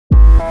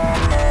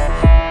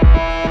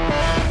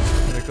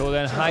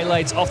then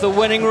highlights of the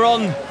winning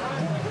run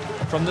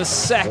from the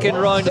second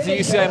round of the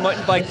UCI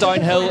Mountain Bike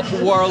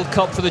Downhill World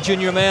Cup for the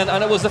junior men,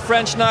 and it was the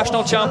French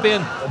national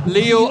champion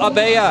Leo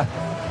Abaya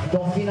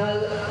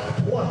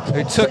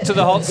who took to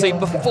the hot seat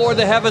before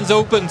the heavens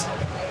opened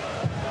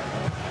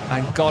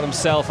and got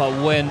himself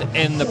a win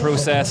in the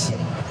process.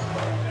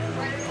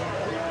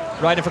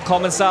 Riding for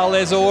Commensal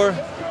Les Ors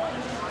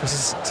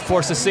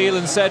for Cécile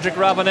and Cedric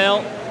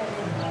Ravenel.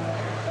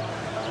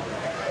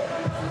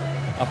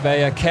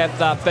 Abaya kept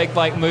that big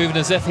bike moving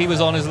as if he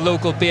was on his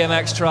local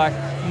BMX track,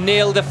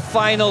 nailed the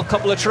final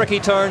couple of tricky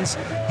turns,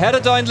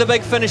 headed down to the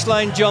big finish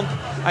line jump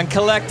and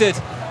collected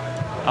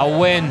a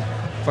win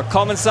for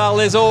Commensal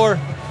Les Ors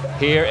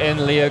here in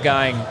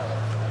Leogang.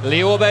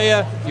 Leo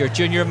Abaya, your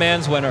junior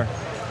men's winner.